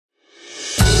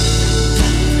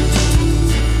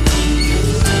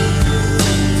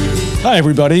Hi,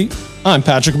 everybody. I'm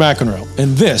Patrick McEnroe,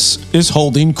 and this is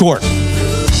Holding Court.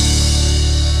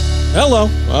 Hello.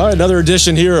 Another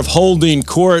edition here of Holding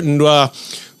Court, and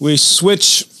we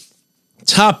switch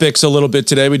topics a little bit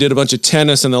today. We did a bunch of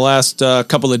tennis in the last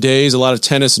couple of days, a lot of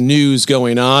tennis news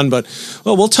going on, but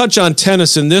we'll touch on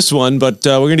tennis in this one, but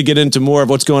we're going to get into more of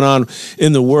what's going on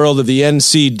in the world of the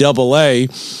NCAA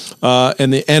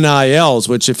and the NILs,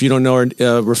 which, if you don't know,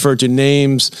 are refer to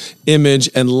names, image,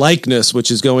 and likeness,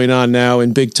 which is going on now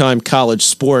in big-time college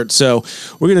sports. So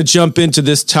we're going to jump into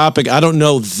this topic. I don't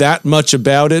know that much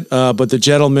about it, but the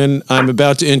gentleman I'm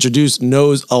about to introduce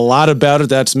knows a lot about it.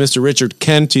 That's Mr. Richard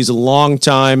Kent. He's a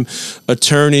long-time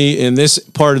attorney in this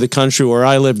part of the country where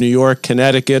I live, New York,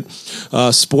 Connecticut,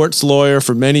 sports lawyer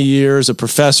for many years, a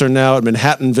professor now at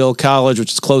Manhattanville College,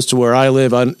 which is close to where I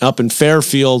live, up in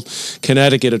Fairfield,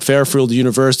 Connecticut, at Fairfield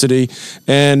University.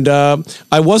 And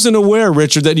I wasn't aware,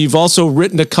 Richard, that you've also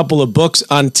written a couple of books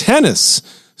on tennis.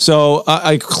 So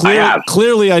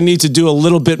clearly I need to do a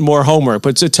little bit more homework.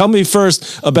 But so tell me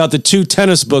first about the two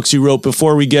tennis books you wrote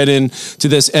before we get into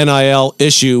this NIL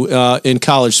issue in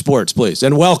college sports, please.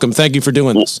 And welcome. Thank you for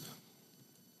doing this.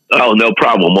 Oh, no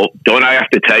problem. Well, don't I have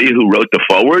to tell you who wrote the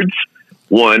forwards?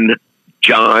 One,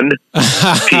 John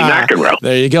P. McEnroe.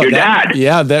 There you go. Your dad.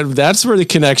 Yeah, that's where the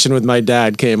connection with my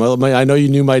dad came. I know you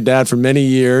knew my dad for many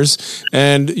years,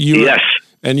 and Yes.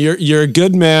 And you're a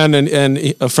good man,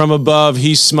 and from above,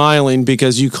 he's smiling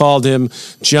because you called him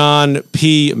John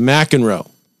P. McEnroe.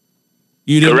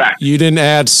 Correct. You didn't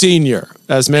add senior,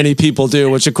 as many people do,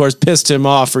 which, of course, pissed him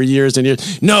off for years and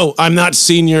years. No, I'm not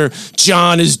senior.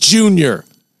 John is junior,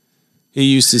 he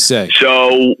used to say.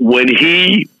 So when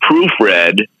he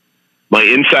proofread my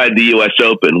Inside the U.S.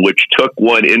 Open, which took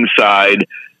one inside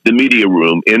the media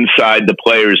room, inside the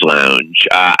players' lounge,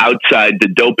 outside the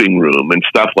doping room, and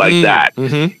stuff like that.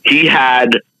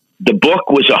 Mm-hmm. The book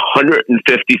was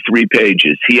 153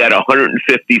 pages. He had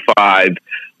 155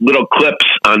 little clips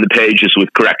on the pages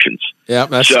with corrections. Yeah,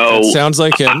 that sounds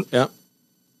like him. Yeah.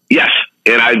 Yes,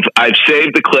 and I've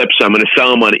saved the clips. I'm going to sell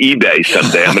them on eBay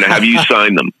someday. I'm going to have you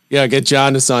sign them. Yeah, get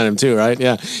John to sign them too, right?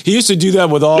 Yeah, he used to do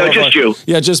that with all. No, just you.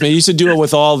 Yeah, just me. He used to do it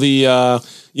with all the.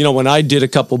 When I did a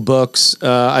couple books,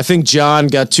 I think John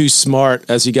got too smart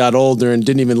as he got older and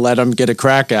didn't even let him get a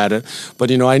crack at it.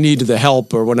 But, I needed the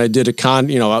help. Or when I did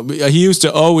he used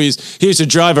to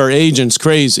drive our agents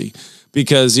crazy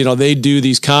because, they do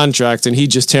these contracts and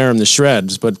he'd just tear them to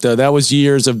shreds. But that was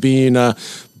years of being a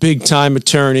big-time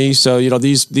attorney. So,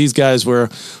 these guys were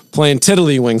playing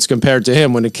tiddlywinks compared to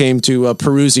him when it came to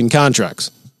perusing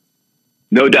contracts.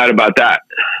 No doubt about that.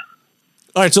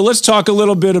 All right, so let's talk a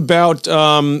little bit about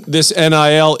this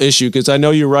NIL issue, because I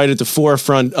know you're right at the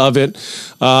forefront of it.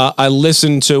 I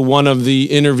listened to one of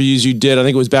the interviews you did, I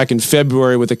think it was back in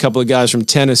February, with a couple of guys from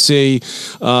Tennessee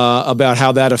about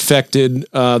how that affected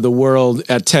the world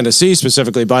at Tennessee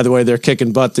specifically. By the way, they're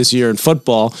kicking butt this year in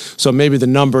football, so maybe the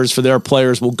numbers for their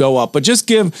players will go up. But just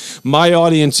give my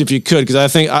audience, if you could, because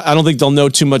I don't think they'll know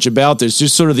too much about this,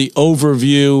 just sort of the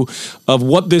overview of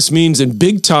what this means in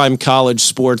big-time college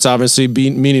sports, obviously,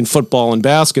 meaning football and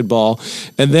basketball,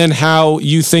 and then how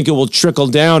you think it will trickle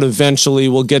down eventually.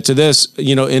 We'll get to this,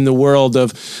 in the world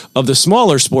of the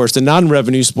smaller sports, the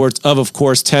non-revenue sports, of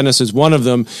course, tennis is one of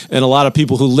them, and a lot of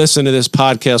people who listen to this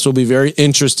podcast will be very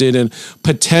interested in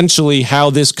potentially how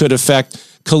this could affect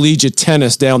collegiate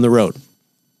tennis down the road.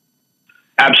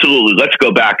 Absolutely. Let's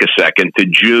go back a second to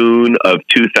June of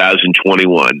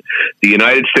 2021. The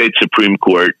United States Supreme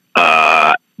Court,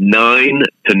 9-0.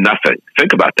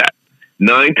 Think about that.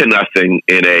 9-0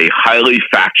 in a highly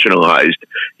factionalized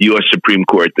U.S. Supreme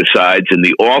Court decides in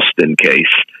the Alston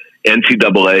case,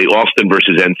 Alston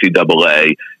versus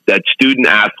NCAA, that student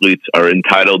athletes are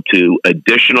entitled to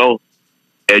additional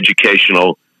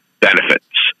educational benefits.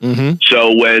 Mm-hmm.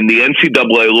 So when the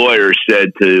NCAA lawyer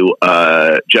said to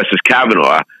Justice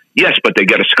Kavanaugh, yes, but they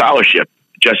get a scholarship,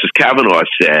 Justice Kavanaugh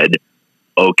said,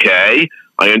 okay,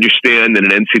 I understand that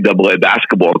an NCAA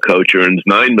basketball coach earns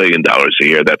 $9 million a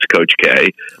year. That's Coach K.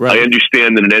 Right. I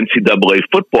understand that an NCAA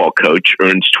football coach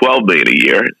earns $12 million a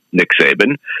year, Nick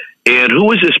Saban. And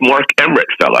who is this Mark Emmert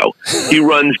fellow? He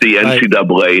runs the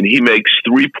NCAA and he makes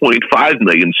 $3.5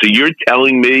 million. So you're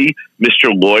telling me,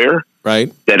 Mr. Lawyer,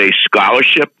 right, that a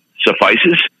scholarship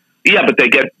suffices? Yeah, but they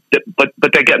get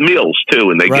they get meals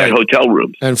too, and they get hotel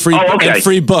rooms and free and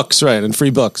free books, right? And free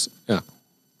books, yeah.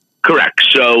 Correct.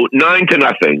 So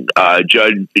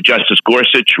 9-0. Justice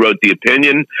Gorsuch wrote the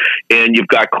opinion, and you've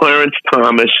got Clarence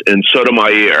Thomas and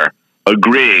Sotomayor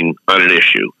agreeing on an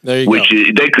issue, they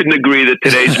couldn't agree that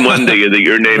today's Monday and that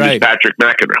your name is Patrick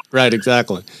McEnroe. Right,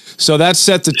 exactly. So that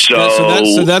set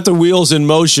the wheels in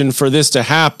motion for this to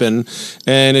happen,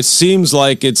 and it seems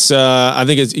like it's. I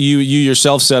think it's you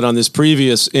yourself said on this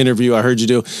previous interview I heard you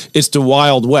do. It's the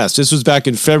Wild West. This was back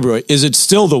in February. Is it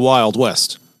still the Wild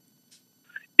West?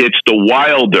 It's the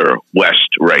wilder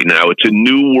West right now. It's a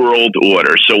new world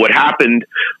order. So what happened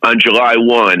on July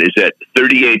 1 is that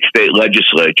 38 state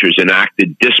legislatures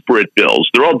enacted disparate bills.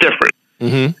 They're all different.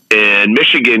 Mm-hmm. And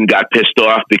Michigan got pissed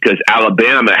off because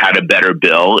Alabama had a better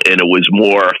bill, and it was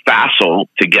more facile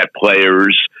to get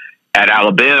players at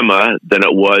Alabama than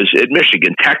it was at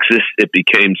Michigan. Texas, it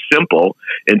became simple,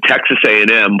 and Texas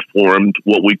A&M formed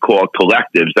what we call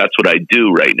collectives. That's what I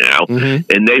do right now. Mm-hmm.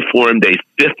 And they formed a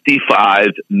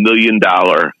 $55 million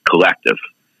collective.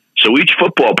 So each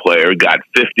football player got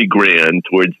 $50,000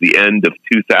 towards the end of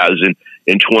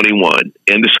 2021,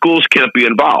 and the schools can't be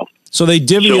involved. So they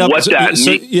divvy up.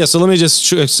 So let me just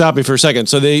stop you for a second.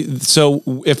 So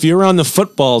if you're on the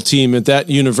football team at that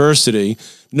university,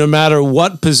 no matter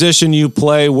what position you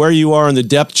play, where you are on the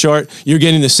depth chart, you're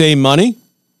getting the same money?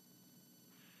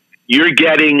 You're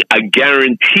getting a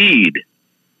guaranteed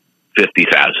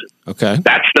 $50,000. Okay.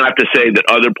 That's not to say that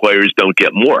other players don't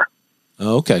get more.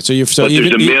 Okay.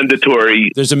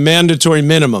 There's a mandatory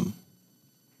minimum.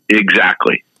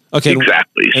 Exactly. Okay.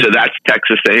 Exactly. So that's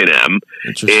Texas A&M,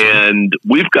 and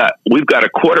we've got a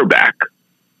quarterback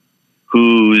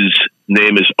whose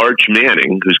name is Arch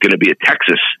Manning, who's going to be at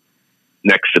Texas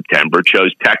next September.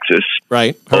 Chose Texas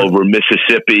over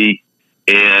Mississippi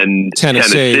and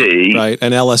Tennessee, right,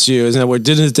 and LSU. Isn't that where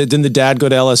didn't the dad go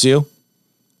to LSU?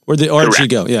 Where did Archie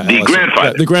go? Yeah, the grandfather.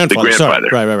 Yeah, the grandfather. Sorry.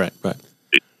 Right.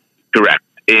 Correct.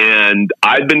 And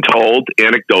I've been told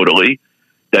anecdotally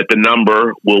that the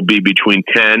number will be between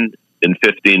 $10 and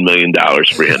 $15 million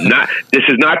for him. This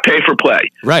is not pay for play.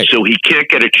 Right. So he can't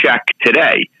get a check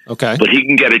today. Okay. But he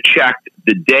can get a check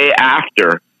the day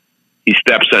after he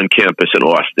steps on campus in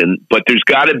Austin. But there's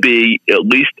got to be at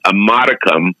least a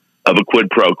modicum of a quid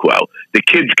pro quo. The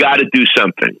kid's got to do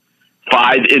something.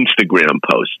 5 Instagram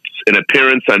posts, an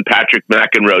appearance on Patrick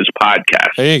McEnroe's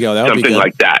podcast. There you go. That would be something good.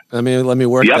 like that. Let me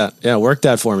work that. Yeah, work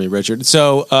that for me, Richard.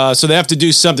 So they have to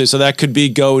do something. So that could be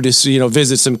go to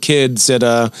visit some kids at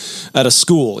a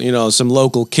school. Some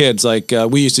local kids. Like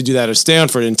we used to do that at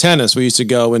Stanford in tennis. We used to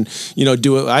go and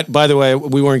do it. By the way,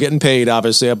 we weren't getting paid,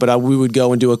 obviously, but we would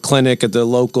go and do a clinic at the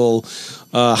local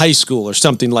high school or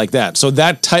something like that. So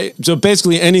so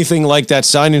basically anything like that,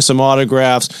 signing some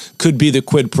autographs could be the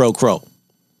quid pro quo.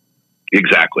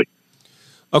 Exactly.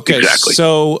 Okay. Exactly.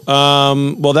 So,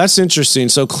 that's interesting.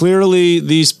 So clearly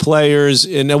these players,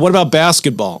 and what about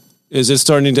basketball? Is it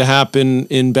starting to happen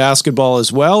in basketball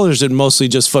as well, or is it mostly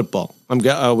just football?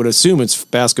 I would assume it's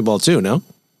basketball too, no?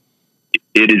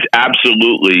 It is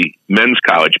absolutely men's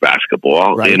college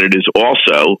basketball, right. And it is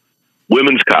also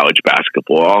women's college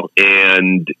basketball.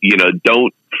 And,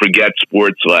 don't forget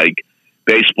sports like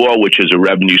baseball, which is a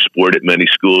revenue sport at many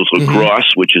schools,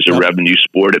 lacrosse, which is a revenue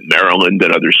sport at Maryland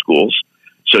and other schools.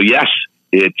 So yes,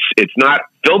 it's not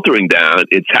filtering down.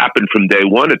 It's happened from day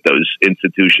one at those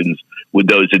institutions with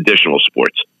those additional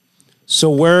sports. So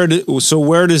where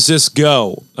does this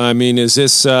go? I mean, is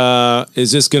this going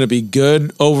to be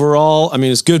good overall? I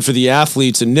mean, it's good for the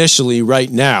athletes initially right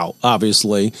now,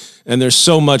 obviously, and there's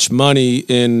so much money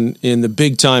in the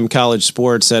big time college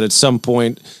sports that at some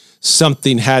point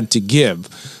something had to give.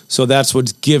 So that's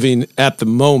what's giving at the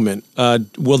moment.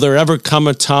 Will there ever come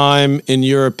a time, in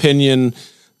your opinion,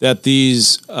 that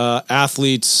these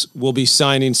athletes will be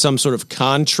signing some sort of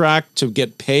contract to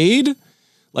get paid,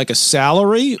 like a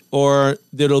salary, or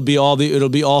it'll be all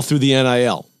through the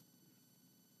NIL?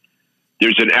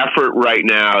 There's an effort right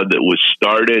now that was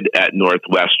started at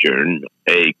Northwestern.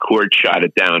 A court shot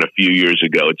it down a few years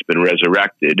ago. It's been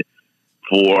resurrected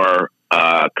for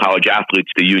college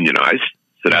athletes to unionize.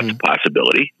 So that's a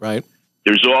possibility. Right.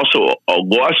 There's also a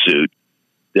lawsuit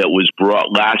that was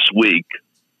brought last week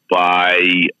by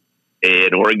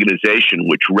an organization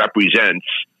which represents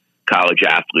college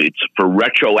athletes for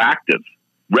retroactive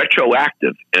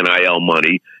NIL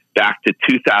money back to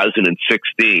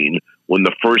 2016 when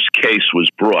the first case was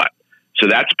brought. So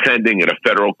that's pending in a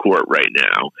federal court right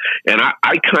now. And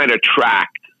I kind of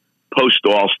tracked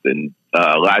post-Alston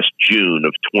last June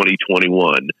of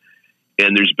 2021,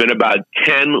 and there's been about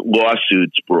 10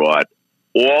 lawsuits brought,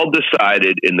 all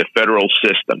decided in the federal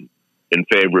system in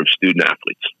favor of student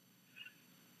athletes.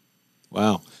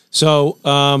 Wow. So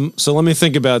let me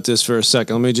think about this for a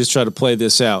second. Let me just try to play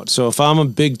this out. So if I'm a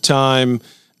big time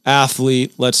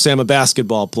athlete, let's say I'm a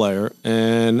basketball player,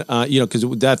 and because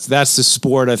that's the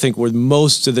sport I think where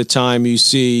most of the time you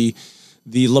see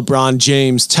the LeBron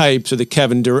James types or the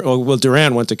Kevin Durant,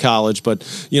 Durant went to college, but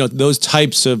those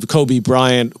types of Kobe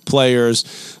Bryant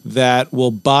players that will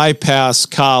bypass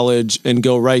college and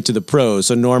go right to the pros.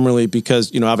 So normally,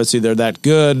 because obviously they're that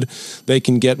good, they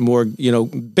can get more,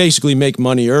 basically make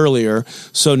money earlier.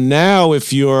 So now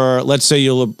if you're, let's say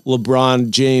you're LeBron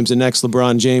James, the next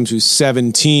LeBron James who's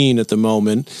 17 at the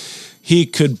moment, he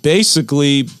could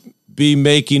basically be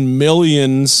making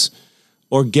millions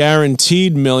or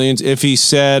guaranteed millions if he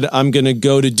said, I'm going to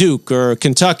go to Duke or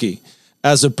Kentucky,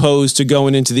 as opposed to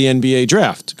going into the NBA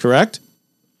draft, correct?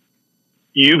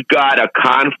 You've got a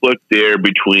conflict there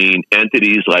between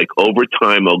entities like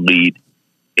Overtime Elite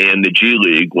and the G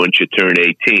League once you turn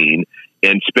 18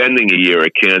 and spending a year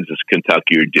at Kansas,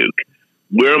 Kentucky, or Duke.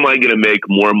 Where am I going to make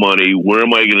more money? Where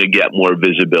am I going to get more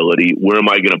visibility? Where am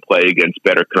I going to play against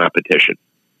better competition?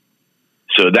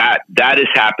 So that is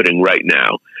happening right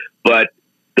now. But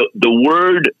the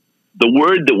word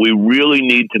that we really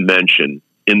need to mention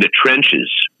in the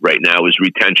trenches right now is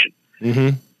retention.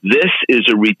 Mm-hmm. This is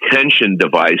a retention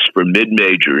device for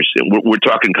mid-majors, and we're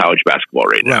talking college basketball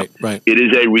right now. Right. It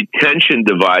is a retention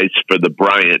device for the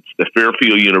Bryants, the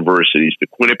Fairfield Universities, the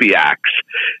Quinnipiacs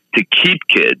to keep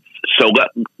kids. So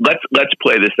let's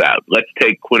play this out. Let's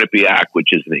take Quinnipiac, which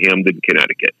is in Hamden,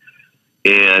 Connecticut.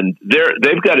 And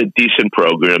they've got a decent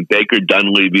program. Baker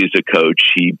Dunleavy is a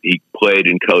coach. He played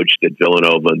and coached at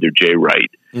Villanova under Jay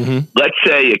Wright. Mm-hmm. Let's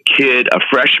say a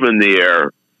freshman there,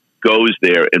 goes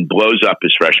there and blows up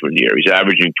his freshman year. He's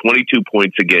averaging 22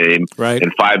 points a game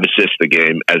and 5 assists a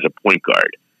game as a point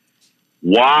guard.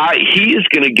 Why? He is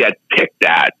going to get picked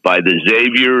at by the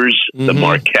Xaviers, the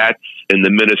Marquettes, and the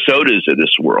Minnesotas of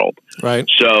this world. Right.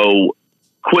 So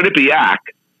Quinnipiac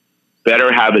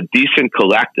better have a decent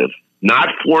collective, not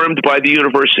formed by the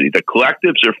university. The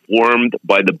collectives are formed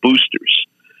by the boosters.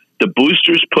 The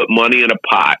boosters put money in a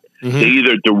pot. Mm-hmm. They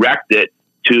either direct it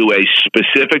to a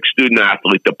specific student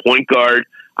athlete, the point guard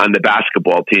on the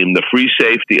basketball team, the free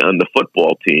safety on the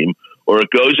football team, or it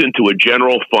goes into a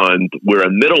general fund where a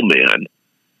middleman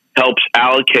helps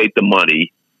allocate the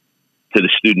money to the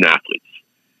student athletes.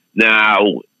 Now,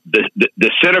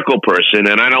 the cynical person,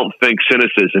 and I don't think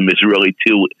cynicism is really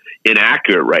too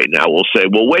inaccurate right now, will say,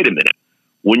 well, wait a minute.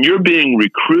 When you're being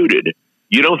recruited,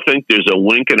 you don't think there's a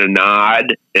wink and a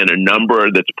nod and a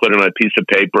number that's put on a piece of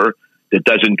paper that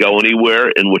doesn't go anywhere,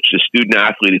 in which the student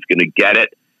athlete is going to get it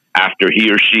after he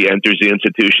or she enters the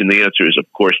institution? The answer is, of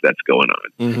course, that's going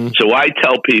on. Mm-hmm. So I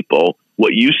tell people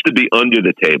what used to be under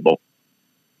the table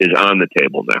is on the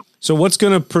table now. So what's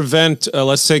going to prevent,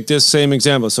 let's take this same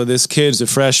example. So this kid's a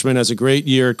freshman, has a great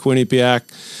year at Quinnipiac.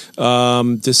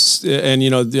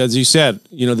 As you said,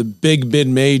 the big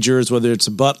mid-majors, whether it's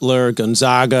Butler,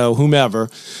 Gonzaga, whomever,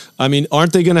 I mean,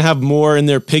 aren't they going to have more in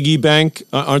their piggy bank?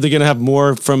 Aren't they going to have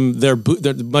more from their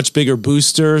much bigger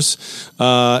boosters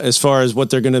as far as what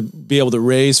they're going to be able to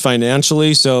raise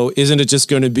financially? So isn't it just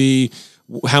going to be,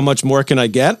 how much more can I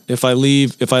get if I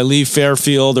leave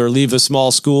Fairfield or leave a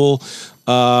small school?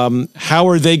 How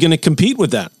are they going to compete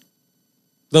with that?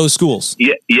 Those schools?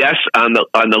 Yes, on the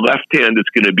left hand, it's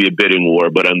going to be a bidding war,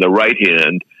 but on the right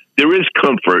hand, there is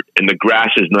comfort, and the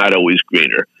grass is not always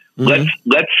greener. Mm-hmm.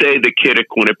 Let's say the kid at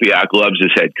Quinnipiac loves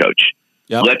his head coach.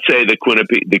 Yep. Let's say the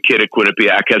kid at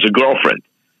Quinnipiac has a girlfriend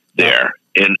there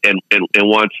and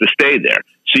wants to stay there.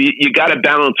 So you got to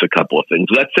balance a couple of things.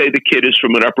 Let's say the kid is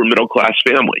from an upper middle class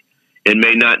family and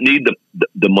may not need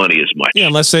the money as much. Yeah,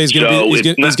 let's say he's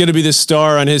going to be the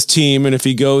star on his team, and if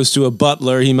he goes to a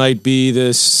Butler, he might be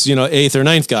this 8th or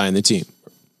 9th guy on the team,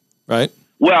 right?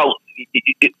 Well,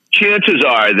 chances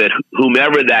are that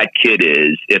whomever that kid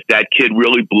is, if that kid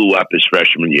really blew up his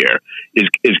freshman year,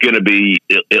 is going to be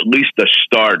at least a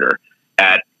starter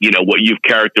at what you've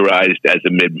characterized as a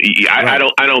mid. I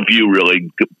don't view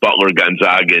really Butler,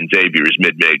 Gonzaga, and Xavier as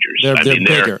mid majors.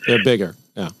 They're bigger.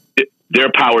 Yeah. They're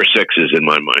power sixes in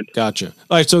my mind. Gotcha.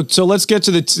 All right, so let's get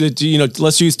to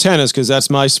let's use tennis because that's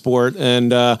my sport,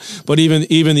 and but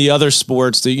even the other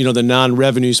sports, the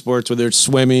non-revenue sports, whether it's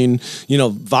swimming,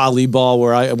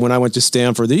 volleyball, when I went to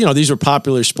Stanford, these were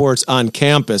popular sports on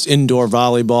campus, indoor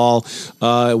volleyball,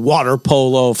 water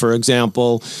polo, for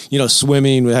example,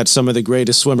 swimming. We had some of the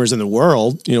greatest swimmers in the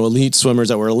world, elite swimmers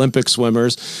that were Olympic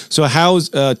swimmers. So how's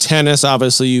tennis?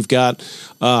 Obviously, you've got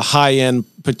high-end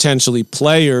potentially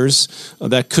players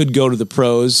that could go to the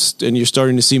pros, and you're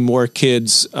starting to see more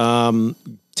kids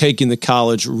taking the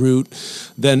college route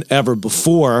than ever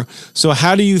before. So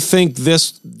how do you think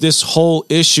this whole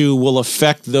issue will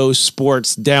affect those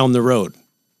sports down the road?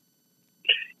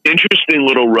 interesting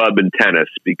little rub in tennis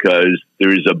because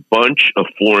there's a bunch of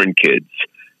foreign kids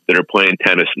that are playing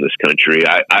tennis in this country.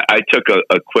 I took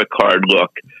a quick hard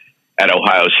look at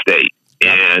Ohio State,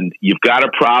 and you've got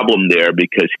a problem there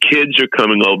because kids are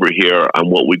coming over here on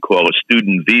what we call a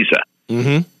student visa.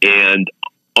 Mm-hmm. And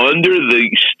under the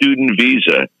student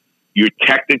visa, you're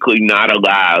technically not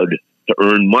allowed to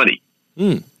earn money.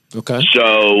 Okay.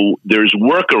 So there's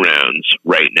workarounds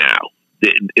right now.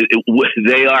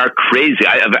 They are crazy.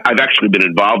 I've actually been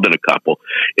involved in a couple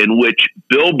in which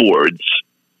billboards,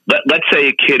 let's say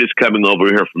a kid is coming over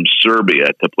here from Serbia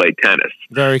to play tennis.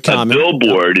 Very common. A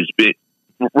billboard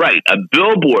a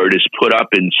billboard is put up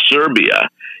in Serbia,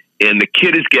 and the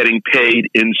kid is getting paid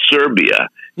in Serbia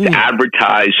to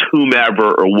advertise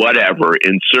whomever or whatever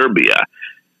in Serbia,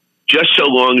 just so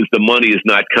long as the money is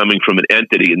not coming from an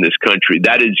entity in this country.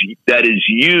 That is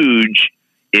huge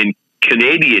in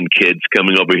Canadian kids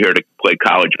coming over here to play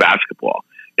college basketball,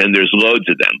 and there's loads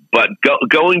of them. But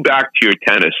going back to your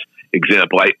tennis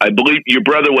example, I believe your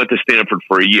brother went to Stanford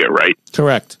for a year, right?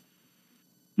 Correct.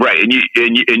 Right, and you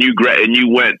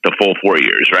went the full 4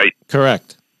 years, right?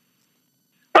 Correct.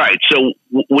 All right, so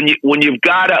when you've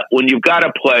got a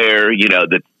player,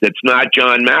 that's not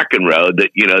John McEnroe,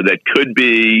 that could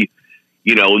be,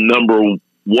 number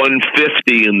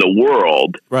 150 in the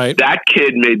world, right? That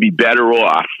kid may be better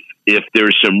off if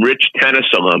there's some rich tennis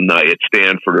alumni at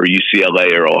Stanford or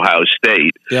UCLA or Ohio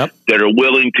State that are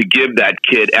willing to give that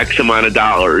kid X amount of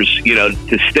dollars,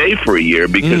 to stay for a year,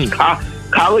 because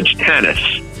college tennis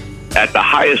at the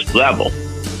highest level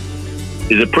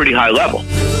is a pretty high level.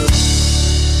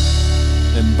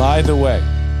 And by the way,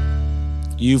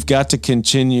 you've got to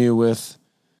continue with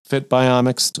Fit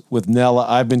Biomics with Nella.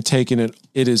 I've been taking it.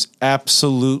 It is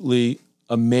absolutely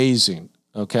amazing.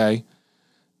 Okay.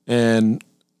 And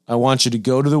I want you to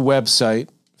go to the website,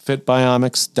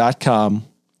 fitbiomics.com,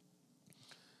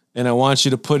 and I want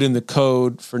you to put in the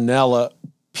code for Nella,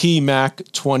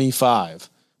 PMAC25,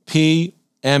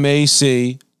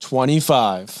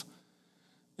 PMAC25,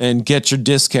 and get your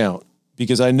discount.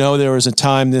 Because I know there was a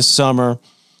time this summer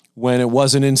when it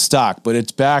wasn't in stock, but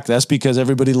it's back. That's because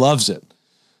everybody loves it.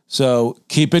 So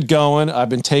keep it going. I've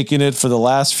been taking it for the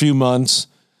last few months,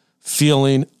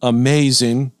 feeling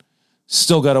amazing.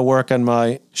 Still got to work on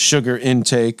my sugar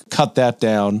intake, cut that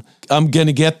down. I'm going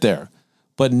to get there.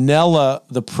 But Nella,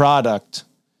 the product,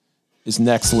 is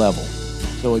next level.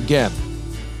 So again,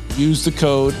 use the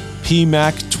code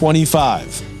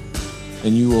PMAC25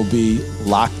 and you will be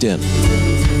locked in.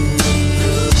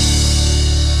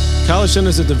 College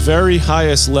tennis at the very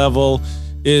highest level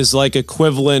is like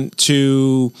equivalent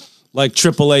to like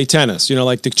AAA tennis,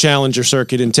 like the challenger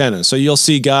circuit in tennis. So you'll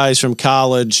see guys from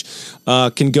college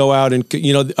can go out and,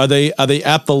 are they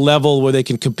at the level where they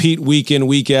can compete week in,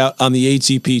 week out on the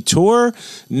ATP tour?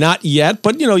 Not yet,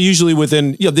 but, usually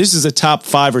within, this is a top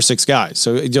 5 or 6 guys.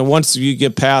 So once you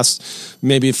get past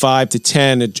maybe 5 to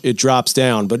 10, it drops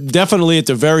down. But definitely at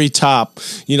the very top,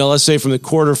 let's say from the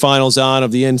quarterfinals on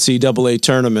of the NCAA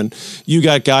tournament, you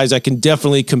got guys that can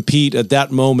definitely compete at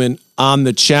that moment on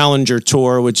the Challenger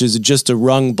Tour, which is just a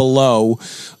rung below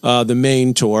the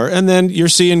main tour. And then you're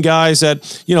seeing guys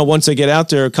that, once they get out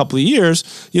there a couple of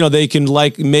years, they can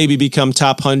maybe become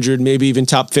top 100, maybe even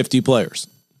top 50 players.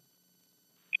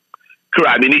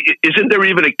 Correct. I mean, isn't there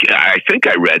even I think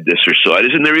I read this or saw it,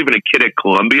 isn't there even a kid at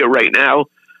Columbia right now,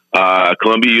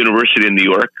 Columbia University in New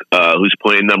York, who's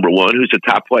playing number 1, who's a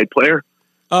top flight player?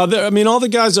 All the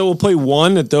guys that will play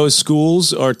 1 at those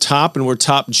schools are top, and we're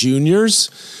top juniors.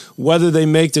 Whether they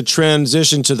make the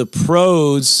transition to the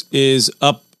pros is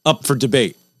up for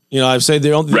debate. I've said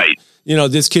they're only, right.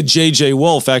 This kid J.J.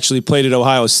 Wolf actually played at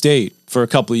Ohio State for a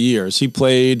couple of years. He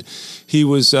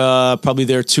was probably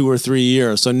there 2 or 3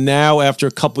 years. So now after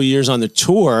a couple of years on the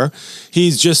tour,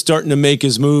 he's just starting to make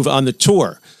his move on the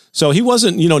tour. So he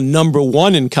wasn't, number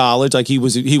 1 in college. Like he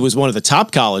was one of the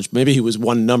top college. Maybe he was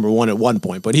number 1 at one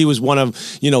point, but he was one of,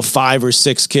 5 or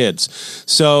 6 kids.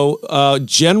 So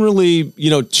generally,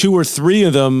 2 or 3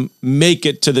 of them make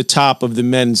it to the top of the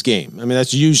men's game. I mean,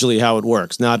 that's usually how it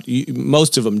works.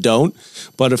 Most of them don't,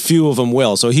 but a few of them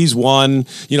will. So he's one.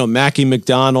 Mackie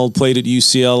McDonald played at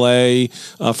UCLA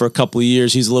for a couple of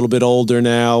years. He's a little bit older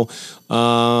now.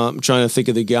 I'm trying to think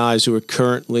of the guys who are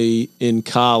currently in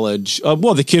college.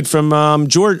 The kid from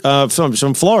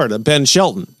from Florida, Ben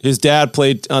Shelton. His dad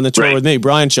played on the tour with me,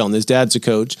 Brian Shelton. His dad's a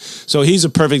coach. So he's a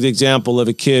perfect example of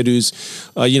a kid who's,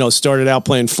 started out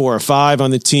playing 4 or 5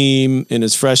 on the team in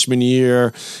his freshman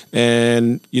year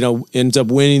and, ends up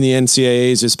winning the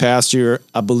NCAAs this past year,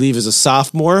 I believe as a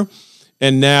sophomore,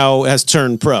 and now has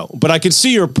turned pro. But I can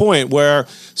see your point where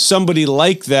somebody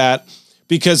like that,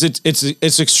 because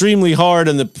it's extremely hard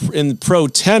in pro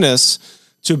tennis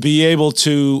to be able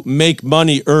to make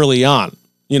money early on.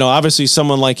 You know, obviously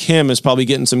someone like him is probably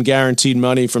getting some guaranteed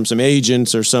money from some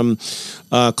agents or some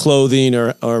clothing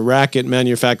or racket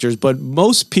manufacturers, but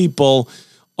most people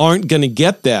aren't going to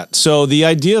get that. So the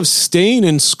idea of staying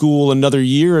in school another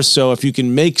year or so, if you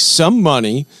can make some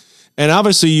money, and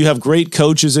obviously you have great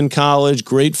coaches in college,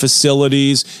 great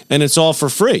facilities, and it's all for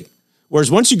free. Whereas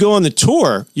once you go on the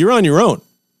tour, you're on your own.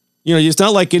 You know, it's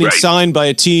not like getting signed by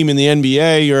a team in the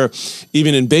NBA or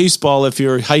even in baseball if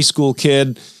you're a high school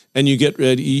kid and you get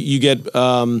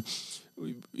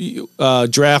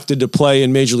drafted to play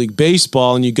in Major League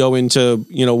Baseball and you go into,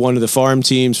 you know, one of the farm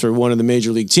teams for one of the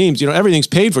major league teams. You know, everything's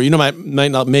paid for. You know,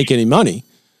 might not make any money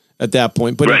at that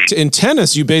point. But in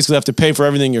tennis, you basically have to pay for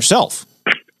everything yourself.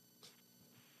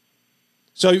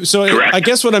 So I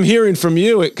guess what I'm hearing from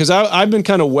you, because I've been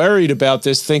kind of worried about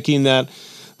this, thinking that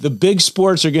the big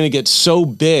sports are going to get so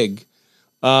big.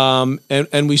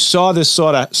 And we saw this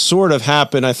sort of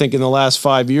happen, I think, in the last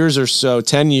 5 years or so,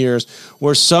 10 years,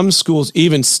 where some schools,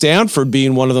 even Stanford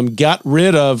being one of them, got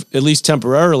rid of, at least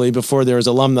temporarily before there was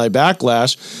alumni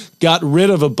backlash, got rid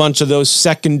of a bunch of those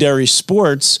secondary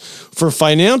sports for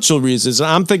financial reasons. And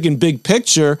I'm thinking big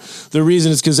picture, the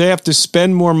reason is because they have to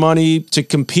spend more money to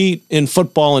compete in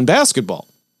football and basketball.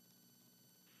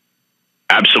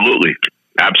 Absolutely.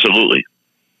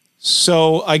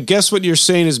 So I guess what you're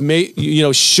saying is,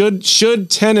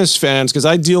 should tennis fans, because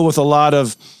I deal with a lot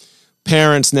of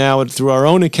parents now through our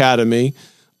own academy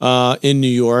in New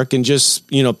York, and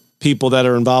just, you know, people that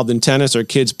are involved in tennis or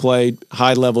kids play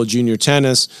high level junior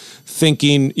tennis,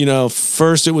 thinking, you know,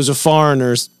 first it was a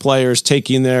foreigners players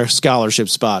taking their scholarship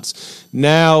spots.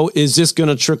 Now, is this going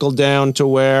to trickle down to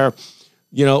where,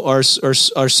 you know, are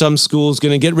some schools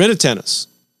going to get rid of tennis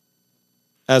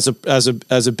as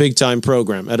a big time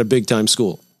program at a big time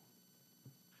school?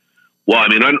 Well, I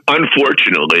mean,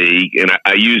 unfortunately, and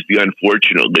I use the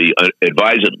unfortunately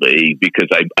advisedly, because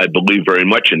I believe very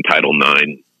much in Title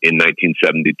IX in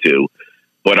 1972.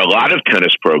 But a lot of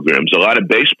tennis programs, a lot of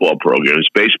baseball programs,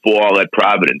 baseball at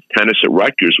Providence, tennis at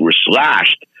Rutgers, were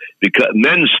slashed because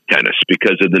men's tennis,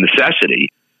 because of the necessity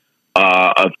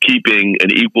of keeping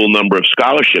an equal number of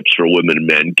scholarships for women and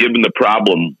men, given the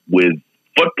problem with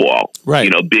football, you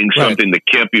know, being something that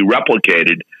can't be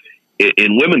replicated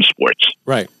in women's sports.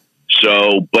 Right.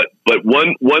 So, but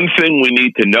one thing we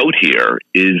need to note here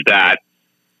is that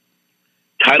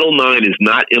Title IX is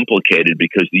not implicated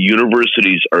because the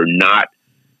universities are not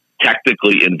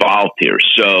technically involved here.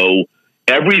 So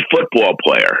every football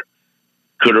player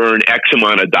could earn X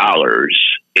amount of dollars,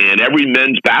 and every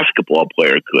men's basketball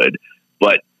player could,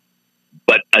 but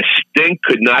a stink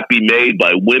could not be made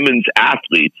by women's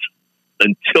athletes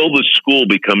until the school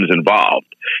becomes involved.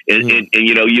 And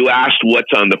you know, you asked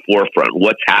what's on the forefront,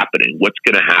 what's happening, what's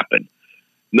going to happen.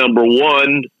 Number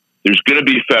one, there's going to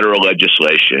be federal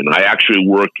legislation. I actually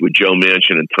worked with Joe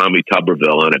Manchin and Tommy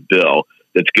Tuberville on a bill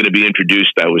that's going to be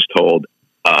introduced, I was told,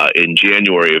 in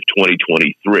January of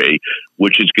 2023,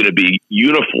 which is going to be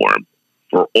uniform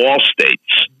for all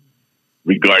states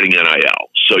regarding NIL.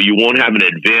 So you won't have an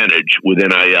advantage with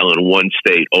NIL in one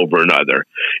state over another.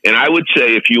 And I would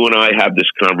say if you and I have this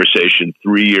conversation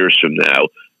 3 years from now,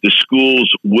 the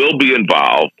schools will be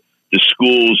involved. The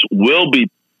schools will be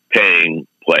paying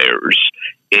players.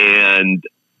 And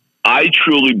I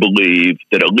truly believe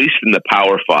that at least in the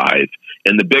Power Five,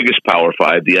 and the biggest Power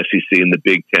Five, the SEC and the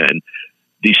Big Ten,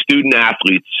 the student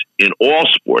athletes in all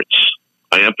sports,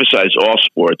 I emphasize all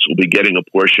sports, will be getting a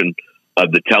portion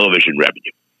of the television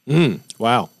revenue.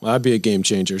 Wow. That'd be a game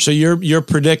changer. So you're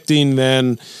predicting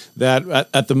then that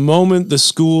at the moment the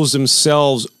schools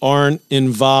themselves aren't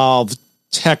involved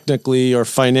technically or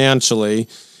financially,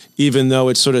 even though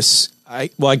it's sort of,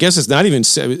 I guess it's not even,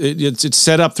 it's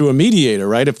set up through a mediator,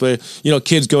 right? If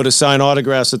kids go to sign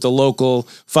autographs at the local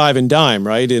Five and Dime,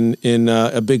 right? In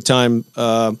a big time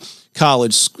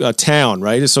college town,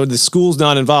 right? So the school's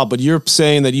not involved, but you're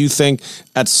saying that you think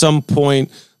at some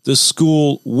point the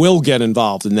school will get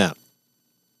involved in that.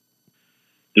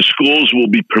 The schools will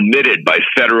be permitted by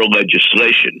federal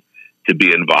legislation to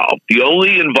be involved. The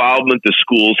only involvement the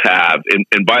schools have,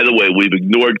 and by the way, we've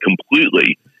ignored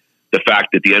completely the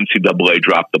fact that the NCAA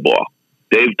dropped the ball.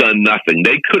 They've done nothing.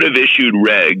 They could have issued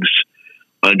regs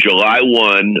on July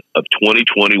 1 of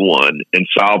 2021 and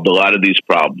solved a lot of these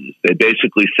problems. They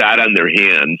basically sat on their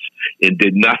hands and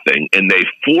did nothing, and they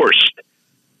forced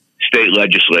state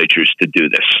legislatures to do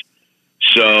this.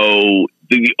 So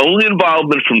the only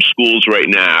involvement from schools right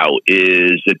now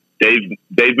is that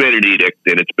they've made an edict,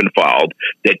 and it's been followed,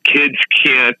 that kids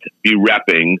can't be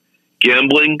repping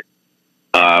gambling,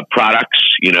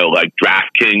 products, like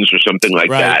DraftKings or something like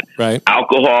that, right.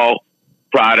 Alcohol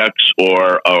products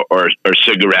or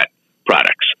cigarette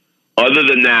products. Other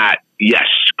than that, yes,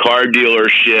 car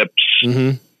dealerships,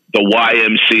 the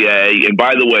YMCA. And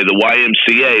by the way, the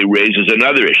YMCA raises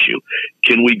another issue.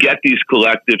 Can we get these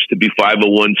collectives to be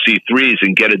 501c3s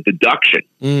and get a deduction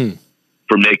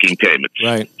for making payments?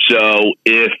 Right. So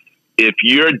if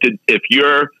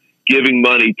you're giving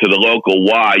money to the local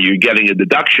Y, you're getting a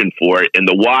deduction for it, and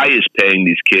the Y is paying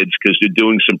these kids because they're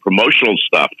doing some promotional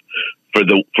stuff for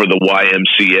the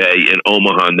YMCA in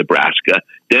Omaha, Nebraska,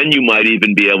 then you might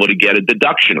even be able to get a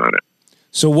deduction on it.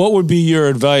 So what would be your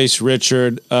advice,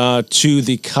 Richard, to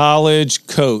the college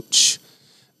coach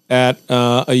at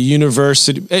a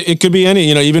university? It could be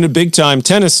any, even a big time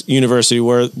tennis university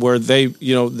where they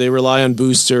rely on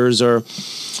boosters or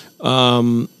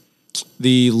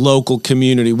the local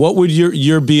community. What would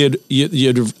your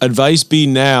advice be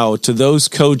now to those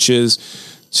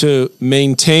coaches to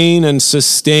maintain and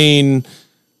sustain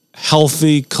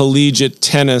healthy collegiate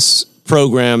tennis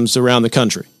programs around the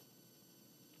country?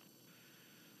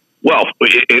 Well,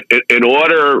 in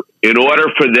order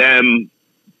for them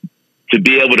to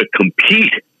be able to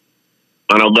compete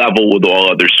on a level with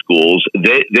all other schools,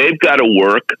 they've got to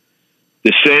work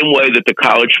the same way that the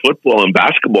college football and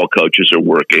basketball coaches are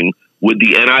working with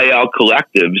the NIL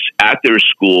collectives at their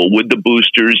school, with the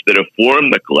boosters that have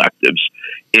formed the collectives,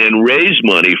 and raise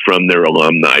money from their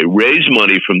alumni, raise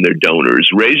money from their donors,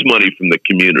 raise money from the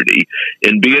community,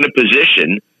 and be in a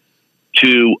position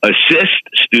to assist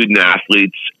student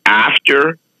athletes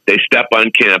after they step on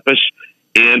campus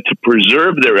and to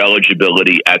preserve their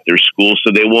eligibility at their school so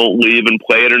they won't leave and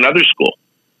play at another school.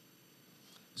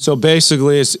 So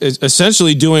basically, it's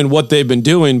essentially doing what they've been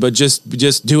doing, but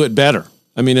just do it better.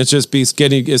 I mean, it's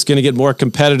going to get more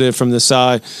competitive from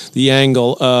the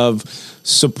angle of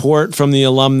support from the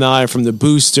alumni, from the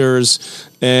boosters,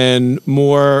 and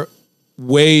more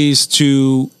ways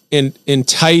to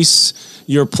entice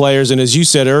your players. And as you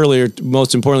said earlier,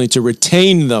 most importantly, to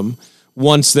retain them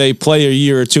once they play a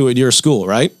year or two at your school,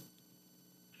 right?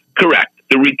 Correct.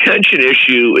 The retention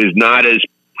issue is not as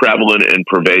prevalent and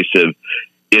pervasive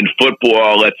in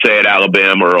football, let's say at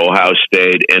Alabama or Ohio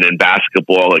State, and in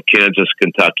basketball at Kansas,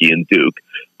 Kentucky, and Duke.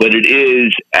 But it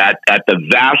is at the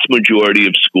vast majority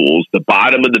of schools, the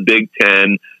bottom of the Big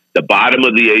Ten, the bottom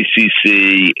of the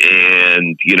ACC,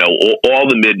 and, all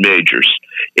the mid-majors.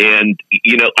 And,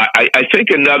 I think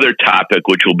another topic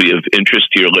which will be of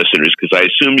interest to your listeners, because I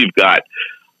assume you've got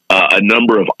a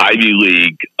number of Ivy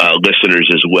League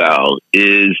listeners as well,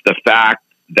 is the fact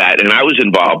that, and I was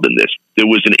involved in this, there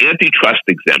was an antitrust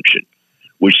exemption,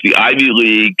 which the Ivy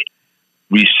League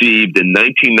received in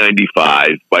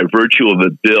 1995 by virtue of a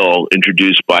bill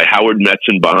introduced by Howard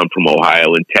Metzenbaum from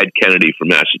Ohio and Ted Kennedy from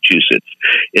Massachusetts.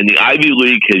 And the Ivy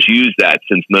League has used that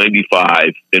since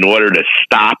 95 in order to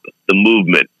stop the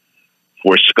movement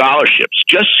for scholarships,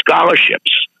 just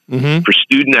scholarships for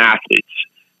student athletes.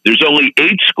 There's only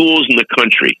 8 schools in the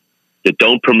country that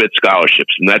don't permit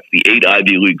scholarships, and that's the 8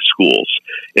 Ivy League schools.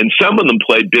 And some of them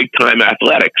play big-time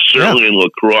athletics, certainly in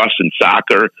lacrosse and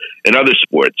soccer and other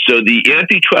sports. So the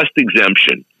antitrust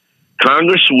exemption,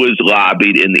 Congress was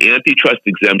lobbied, and the antitrust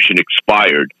exemption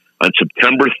expired on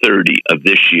September 30 of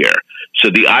this year. So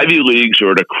the Ivy Leagues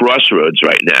are at a crossroads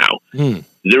right now.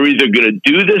 They're either going to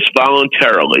do this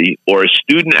voluntarily, or a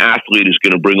student athlete is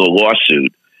going to bring a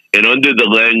lawsuit, and under the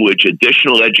language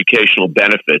additional educational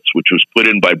benefits, which was put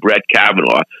in by Brett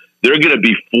Kavanaugh, they're going to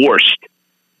be forced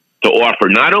to offer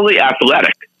not only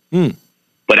athletic,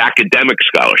 but academic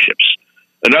scholarships.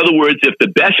 In other words, if the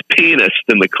best pianist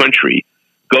in the country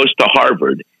goes to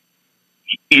Harvard,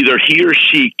 either he or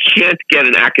she can't get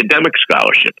an academic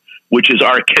scholarship, which is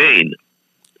arcane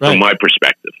from my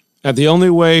perspective. And the only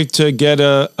way to get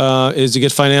is to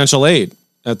get financial aid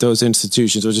at those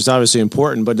institutions, which is obviously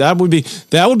important. But that would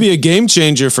be a game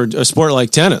changer for a sport like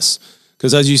tennis.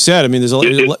 Because as you said, I mean, there's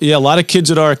a lot of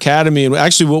kids at our academy, and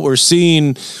actually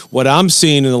what I'm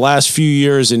seeing in the last few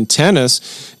years in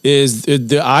tennis is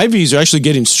the Ivies are actually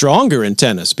getting stronger in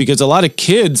tennis, because a lot of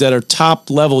kids that are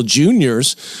top level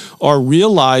juniors are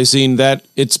realizing that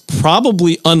it's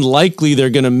probably unlikely they're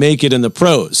going to make it in the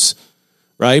pros.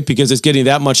 Right? Because it's getting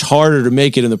that much harder to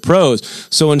make it in the pros.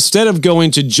 So instead of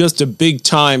going to just a big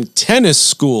time tennis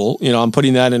school, I'm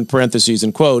putting that in parentheses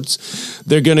and quotes,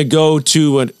 they're going to go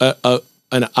to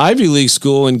an Ivy League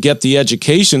school and get the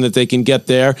education that they can get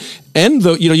there. And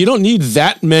you don't need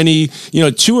that many,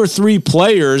 2 or 3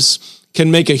 players can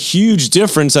make a huge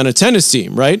difference on a tennis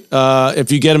team, right?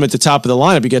 If you get them at the top of the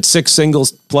lineup, you get 6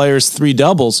 singles players, 3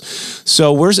 doubles.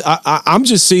 So I'm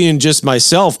just seeing just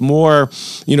myself more,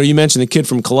 you mentioned the kid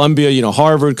from Columbia,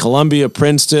 Harvard, Columbia,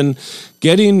 Princeton,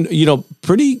 getting,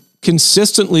 pretty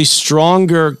consistently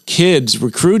stronger kids,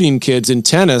 recruiting kids in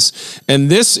tennis.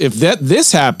 And if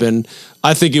this happened,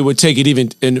 I think it would take it even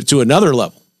to another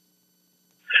level.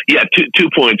 Yeah, two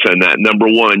points on that. Number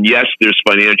one, yes, there's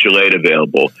financial aid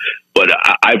available, but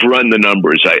I've run the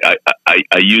numbers.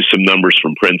 I use some numbers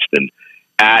from Princeton.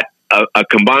 At a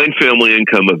combined family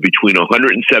income of between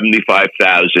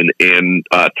 $175,000 and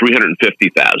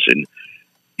 $350,000,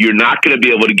 you're not going to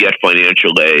be able to get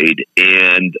financial aid,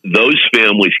 and those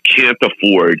families can't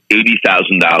afford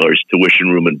 $80,000 tuition,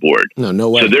 room, and board. No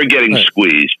way. So they're getting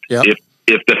squeezed. Yep.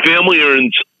 If the family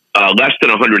earns less than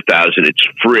 $100,000, it's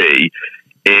free.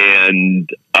 And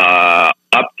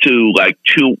up to like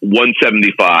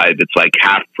 $175, it's like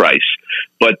half price.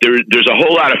 But there's a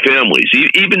whole lot of families,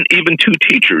 even 2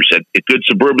 teachers at good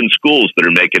suburban schools that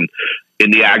are making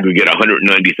in the aggregate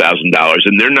 $190,000,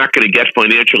 and they're not going to get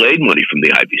financial aid money from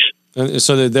the Ivies. And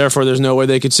so therefore, there's no way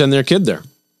they could send their kid there.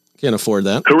 Can't afford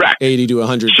that. Correct. 80 to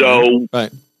 100. So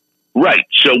right.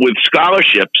 So with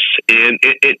scholarships, and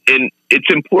it's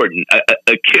important.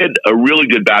 A kid, a really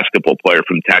good basketball player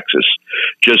from Texas,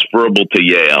 just verbal to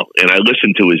Yale, and I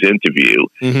listened to his interview,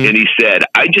 and he said,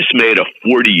 "I just made a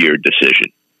 40-year decision,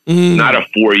 not a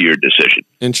 4-year decision."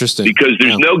 Interesting. Because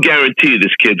there's no guarantee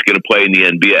this kid's going to play in the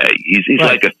NBA. He's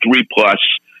like a 3+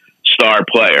 star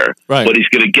player, but he's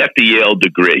going to get the Yale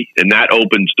degree, and that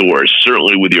opens doors,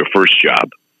 certainly with your first job.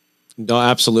 No,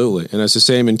 absolutely. And it's the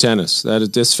same in tennis. That is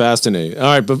just fascinating. All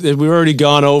right, but we've already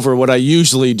gone over what I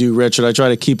usually do, Richard. I try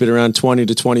to keep it around 20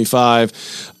 to 25.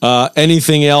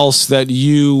 Anything else that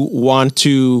you want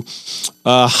to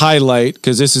highlight?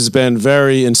 Because this has been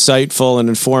very insightful and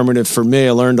informative for me.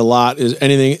 I learned a lot. Is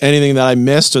anything that I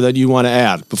missed or that you want to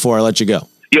add before I let you go?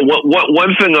 Yeah,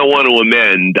 one thing I want to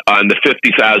amend on the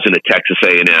 $50,000 at Texas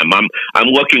A&M. I'm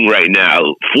looking right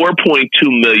now.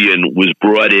 $4.2 million was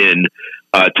brought in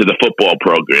to the football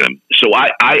program. So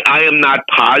I am not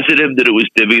positive that it was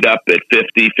divvied up at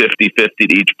 50 to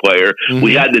each player.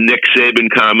 We had the Nick Saban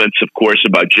comments, of course,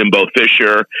 about Jimbo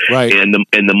Fisher and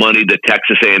the money that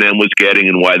Texas A&M was getting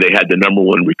and why they had the number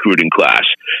 1 recruiting class.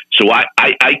 So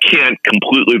I can't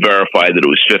completely verify that it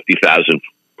was $50,000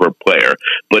 per player,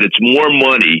 but it's more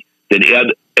money than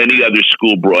any other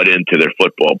school brought into their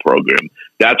football program.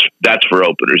 That's for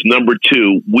openers. Number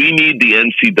 2, we need the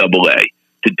NCAA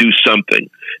to do something.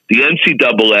 The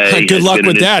NCAA. Good luck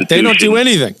with that. They don't do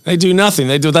anything. They do nothing.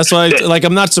 That's why.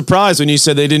 I'm not surprised when you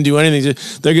said they didn't do anything.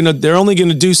 They're only going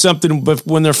to do something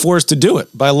when they're forced to do it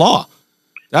by law.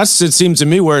 It seems to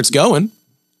me where it's going.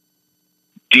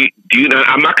 Do you know?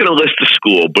 I'm not going to list a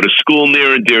school, but a school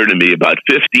near and dear to me about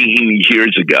 15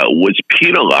 years ago was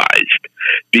penalized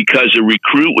because a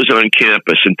recruit was on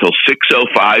campus until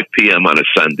 6:05 p.m. on a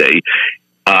Sunday,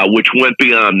 which went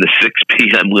beyond the 6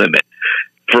 p.m. limit.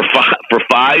 For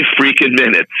 5 freaking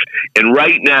minutes. And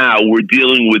right now we're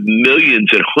dealing with millions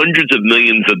and hundreds of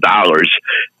millions of dollars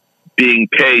being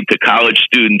paid to college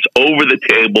students over the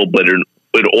table, but in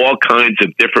all kinds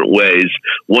of different ways.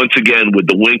 Once again, with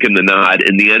the wink and the nod,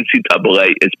 and the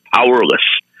NCAA is powerless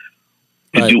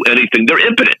to do anything. They're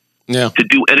impotent to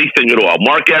do anything at all.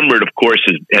 Mark Emmert, of course,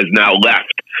 has now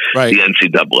left the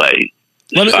NCAA.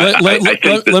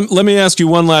 Let me ask you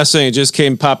one last thing. It just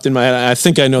popped in my head. I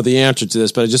think I know the answer to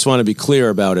this, but I just want to be clear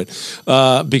about it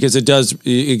because it does,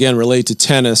 again, relate to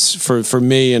tennis for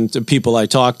me and to people I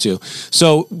talk to.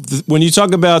 So when you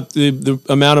talk about the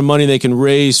amount of money they can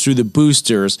raise through the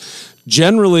boosters,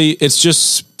 generally it's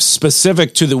just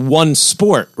specific to the one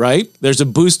sport, right? There's a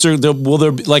booster. They're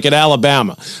like at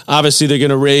Alabama. Obviously, they're going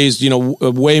to raise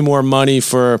way more money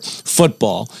for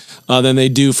football than they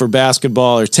do for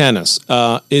basketball or tennis.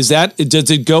 Does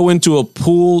it go into a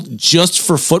pool just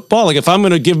for football? Like if I'm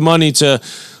going to give money to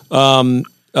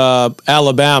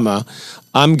Alabama,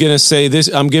 I'm going to say this: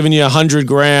 I'm giving you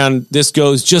 $100,000. This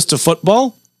goes just to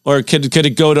football, or could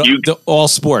it go to all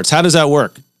sports? How does that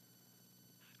work?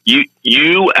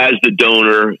 You as the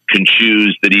donor can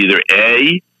choose that either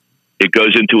A, it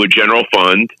goes into a general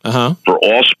fund for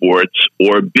all sports,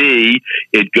 or B,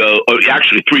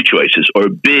 actually 3 choices, or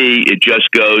B, it just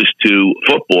goes to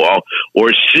football,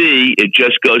 or C, it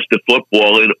just goes to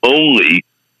football and only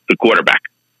the quarterback.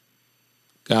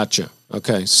 Gotcha.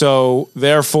 Okay. So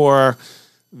therefore,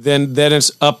 then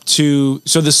it's up to,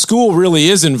 so the school really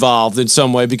is involved in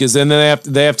some way because then they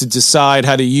have to decide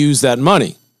how to use that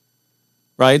money.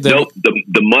 right? No,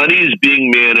 the money is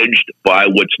being managed by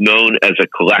what's known as a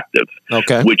collective,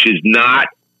 which is not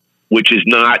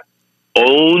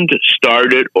owned,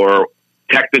 started, or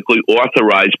technically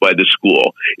authorized by the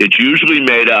school. It's usually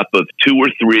made up of 2 or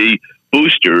 3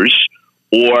 boosters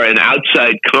or an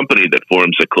outside company that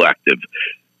forms a collective.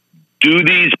 Do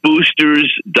these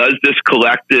boosters, does this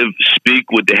collective speak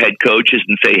with the head coaches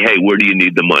and say, hey, where do you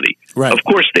need the money? Right. Of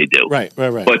course they do. Right.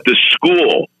 But the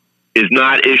school is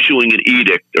not issuing an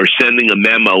edict or sending a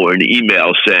memo or an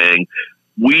email saying,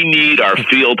 we need our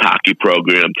field hockey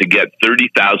program to get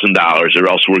 $30,000 or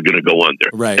else we're going to go under.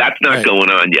 Right. That's not going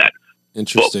on yet.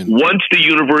 Interesting. But once the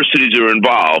universities are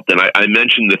involved, and I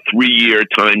mentioned the 3-year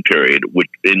time period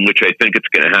in which I think it's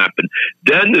going to happen,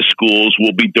 then the schools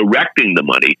will be directing the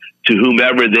money to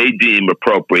whomever they deem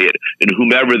appropriate and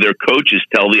whomever their coaches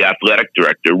tell the athletic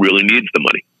director really needs the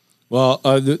money. Well,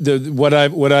 what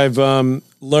I've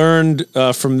learned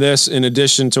from this, in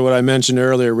addition to what I mentioned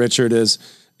earlier, Richard, is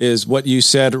what you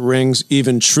said rings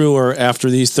even truer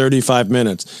after these 35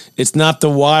 minutes. It's not the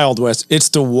Wild West. It's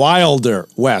the wilder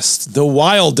West, the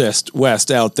wildest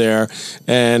West out there.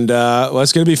 And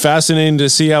it's going to be fascinating to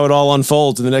see how it all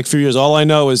unfolds in the next few years. All I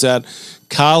know is that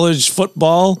college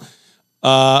football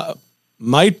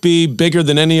might be bigger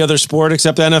than any other sport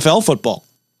except NFL football.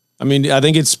 I mean, I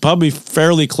think it's probably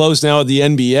fairly close now at the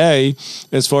NBA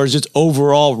as far as just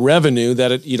overall revenue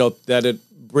that it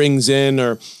brings in,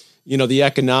 or the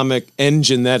economic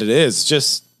engine that it is.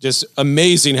 Just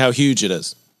amazing how huge it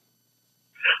is.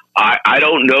 I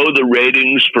don't know the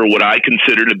ratings for what I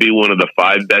consider to be one of the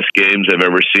 5 best games I've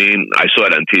ever seen. I saw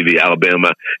it on TV,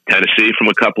 Alabama, Tennessee from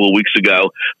a couple of weeks ago.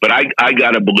 But I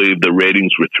got to believe the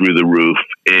ratings were through the roof.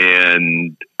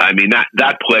 And I mean,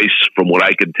 that place, from what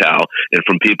I could tell, and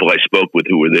from people I spoke with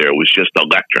who were there, was just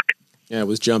electric. Yeah, it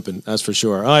was jumping, that's for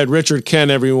sure. All right, Richard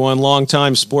Kent, everyone,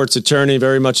 longtime sports attorney,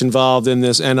 very much involved in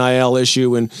this NIL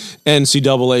issue and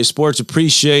NCAA sports.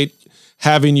 Appreciate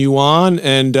having you on,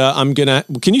 and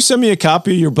can you send me a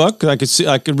copy of your book? I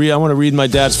want to read my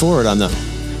dad's forward on that.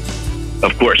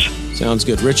 Of course. Sounds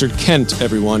good. Richard Kent,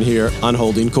 everyone, here on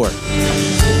Holding Court.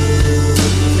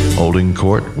 Holding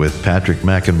Court with Patrick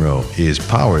McEnroe is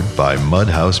powered by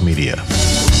Mudhouse Media.